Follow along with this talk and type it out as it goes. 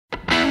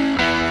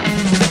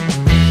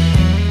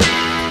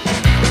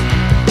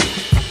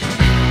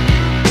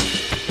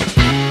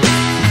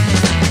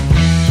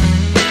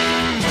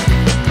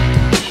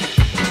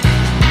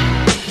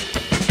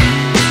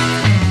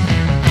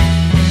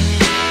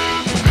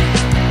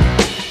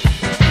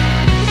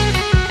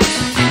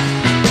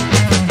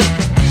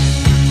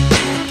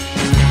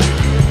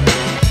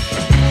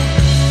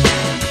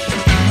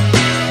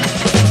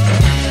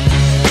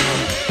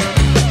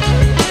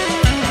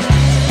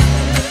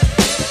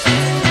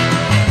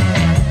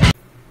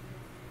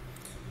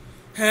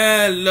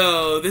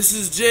Hello, this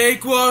is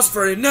Jake Walsh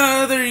for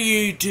another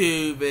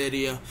YouTube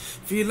video.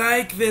 If you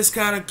like this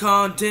kind of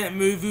content,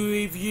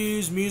 movie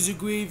reviews,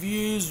 music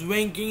reviews,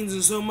 rankings,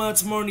 and so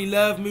much more, and you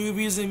love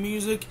movies and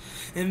music,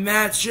 and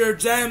that's your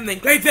time, then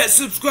click that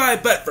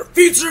subscribe button for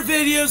future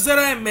videos that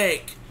I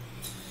make.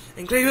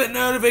 And click that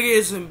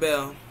notification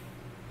bell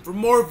for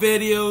more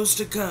videos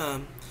to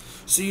come,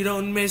 so you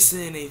don't miss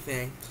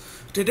anything.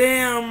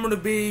 Today I'm going to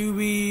be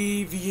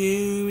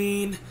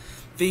reviewing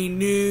the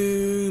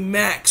new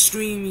Max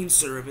streaming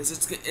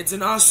service. It's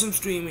an awesome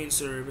streaming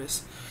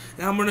service.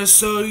 And I'm gonna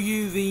show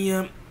you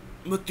the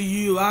what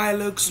the UI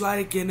looks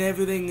like and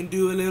everything, and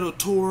do a little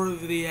tour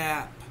of the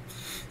app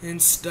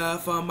and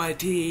stuff on my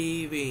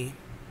TV.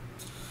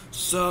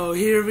 So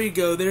here we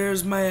go.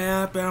 There's my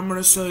app, and I'm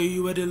gonna show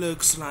you what it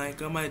looks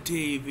like on my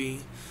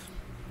TV.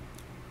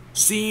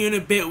 See you in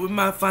a bit with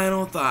my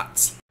final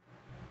thoughts.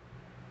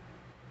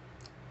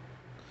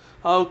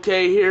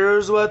 Okay,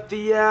 here's what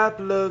the app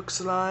looks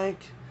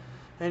like,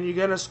 and you're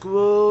gonna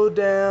scroll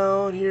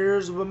down.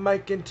 Here's what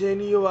might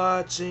continue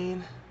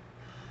watching,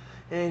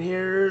 and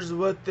here's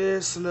what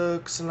this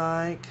looks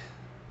like.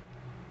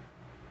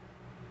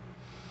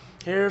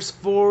 Here's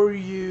For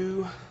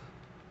You.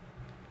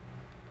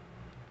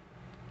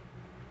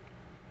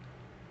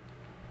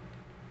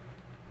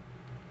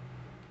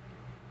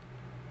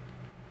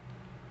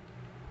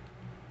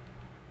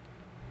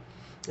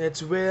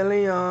 It's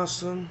really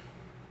awesome.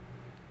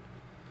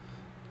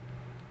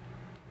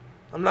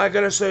 I'm not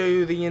going to show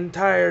you the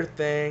entire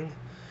thing.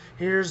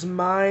 Here's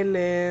my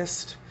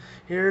list.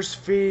 Here's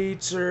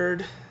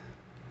featured.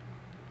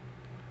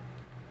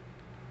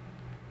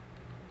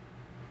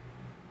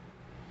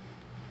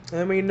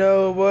 Let me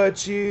know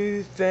what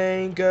you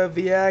think of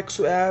the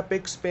actual app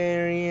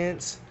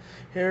experience.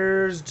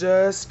 Here's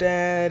just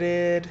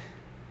added.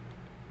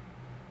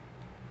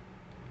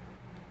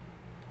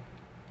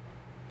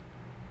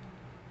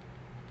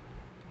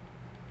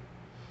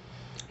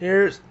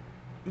 Here's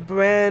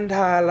brand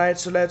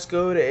highlights, so let's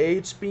go to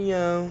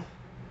HBO.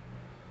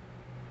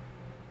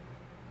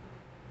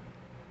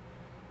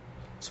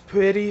 It's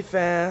pretty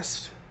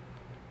fast.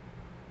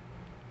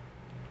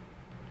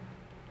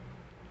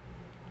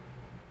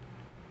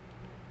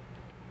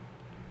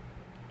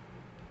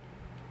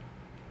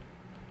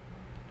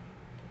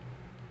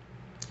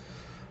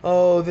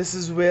 Oh, this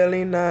is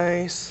really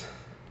nice.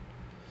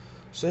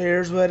 So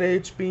here's what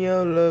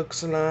HBO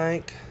looks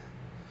like,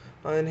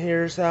 and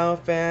here's how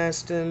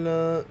fast it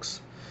looks.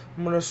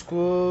 I'm gonna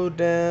scroll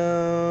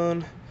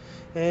down.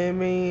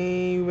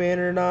 Emmy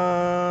winner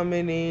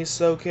nominees,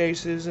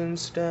 showcases and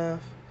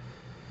stuff,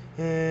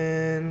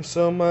 and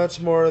so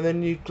much more.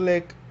 Then you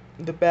click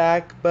the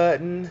back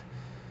button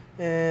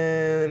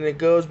and it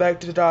goes back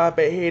to the top.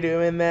 I hate it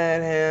when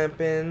that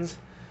happens,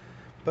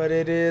 but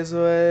it is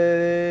what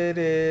it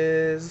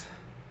is.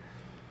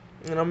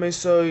 And I'm gonna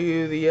show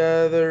you the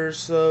other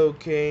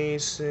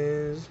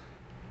showcases.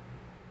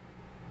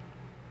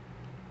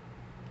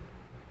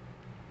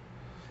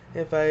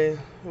 If I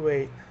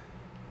wait.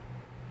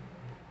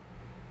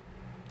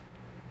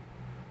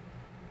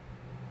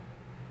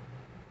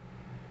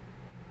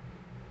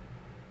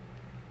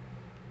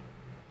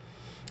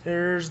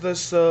 Here's the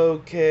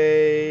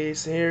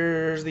showcase.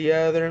 Here's the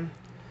other.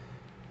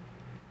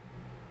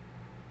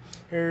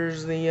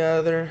 Here's the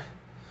other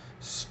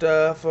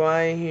stuff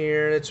right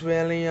here. It's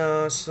really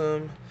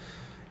awesome.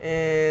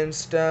 And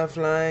stuff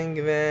like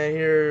that.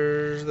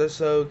 Here's the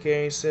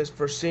showcases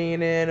for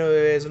CNN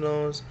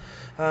Originals,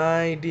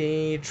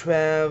 ID,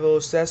 Travel,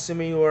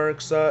 Sesame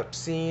Workshop,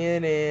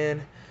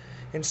 CNN,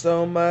 and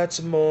so much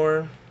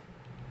more.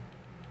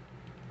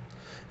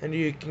 And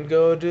you can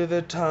go to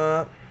the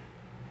top,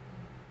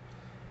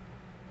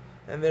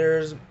 and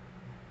there's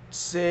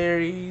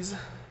series.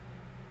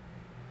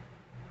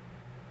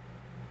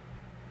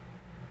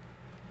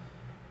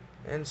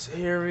 And so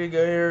here we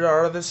go. Here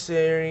are the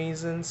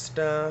series and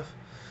stuff.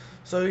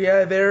 So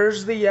yeah,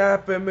 there's the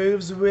app. It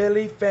moves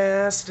really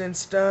fast and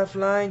stuff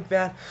like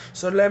that.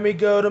 So let me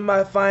go to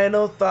my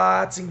final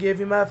thoughts and give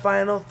you my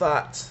final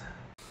thoughts.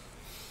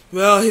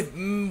 Well,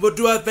 what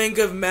do I think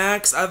of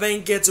Max? I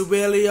think it's a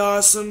really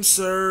awesome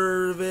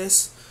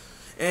service,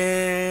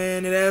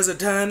 and it has a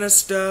ton of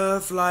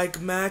stuff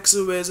like Max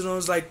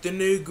Originals, like the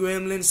new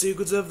Gremlin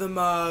Secrets of the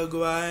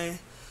Mogwai,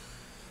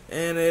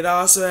 and it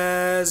also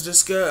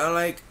has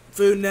like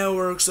Food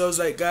Network shows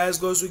like Guys,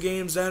 Grocery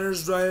Games,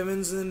 Diners,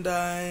 Drive-Ins, and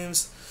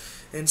Dives,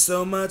 and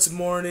so much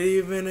more. And it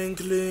even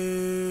includes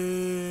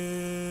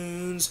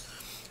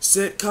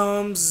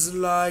sitcoms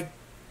like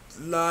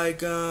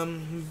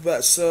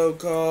that show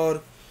called,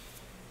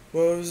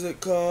 what was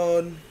it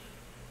called?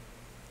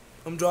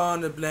 I'm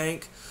drawing a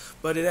blank,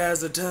 but it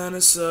has a ton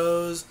of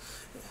shows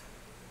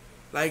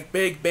like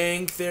Big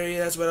Bang Theory.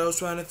 That's what I was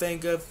trying to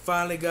think of.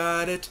 Finally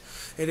got it.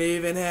 It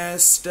even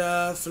has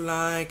stuff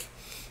like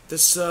the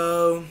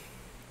show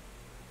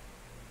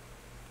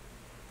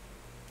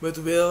with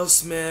Will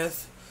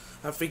Smith.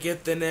 I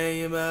forget the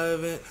name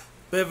of it.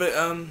 But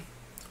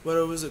what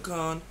was it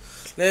called?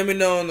 Let me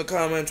know in the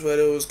comments what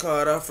it was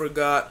called. I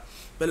forgot.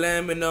 But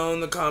let me know in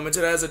the comments.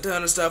 It has a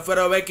ton of stuff. Would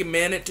I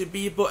recommend it to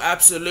people?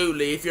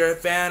 Absolutely. If you're a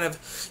fan of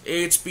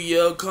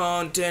HBO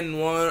content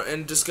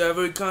and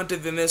Discovery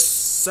content, then this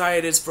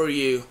site is for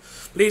you.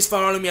 Please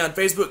follow me on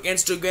Facebook,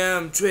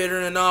 Instagram, Twitter,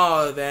 and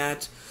all of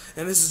that.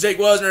 And this is Jake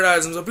Was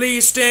Nerdism, so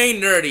please stay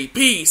nerdy.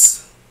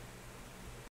 Peace.